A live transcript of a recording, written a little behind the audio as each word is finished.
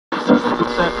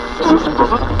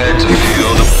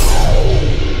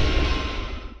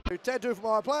Tad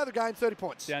Dufelmeier, player of the game, 30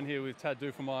 points. Down here with Tad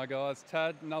Dufelmeier, guys.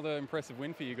 Tad, another impressive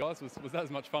win for you guys. Was that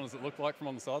as much fun as it looked like from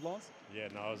on the sidelines? Yeah,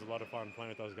 no, it was a lot of fun playing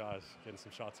with those guys, getting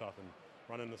some shots up and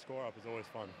running the score up is always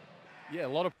fun. Yeah, a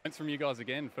lot of points from you guys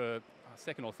again for a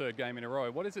second or third game in a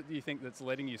row. What is it do you think that's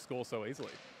letting you score so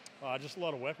easily? Just a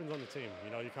lot of weapons on the team.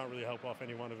 You know, you can't really help off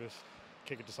any one of us,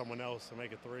 kick it to someone else and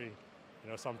make it three. You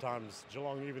know, sometimes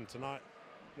Geelong, even tonight,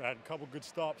 had a couple good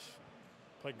stops,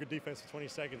 played good defense for 20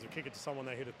 seconds, we kick it to someone,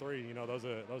 they hit a three. You know, those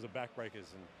are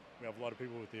backbreakers, and we have a lot of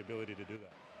people with the ability to do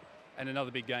that. And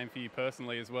another big game for you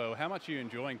personally as well. How much are you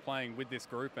enjoying playing with this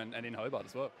group and in Hobart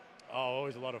as well? Oh,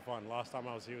 always a lot of fun. Last time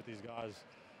I was here with these guys,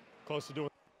 close to doing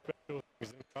special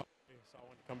things, so I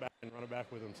wanted to come back and run it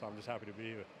back with them, so I'm just happy to be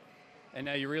here. And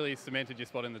now you really cemented your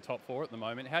spot in the top four at the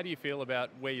moment. How do you feel about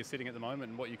where you're sitting at the moment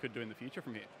and what you could do in the future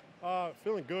from here?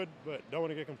 Feeling good, but don't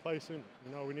want to get complacent.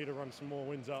 You know, we need to run some more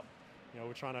wins up. You know,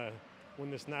 we're trying to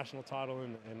win this national title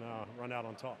and run out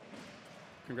on top.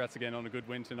 Congrats again on a good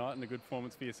win tonight and a good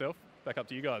performance for yourself. Back up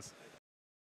to you guys.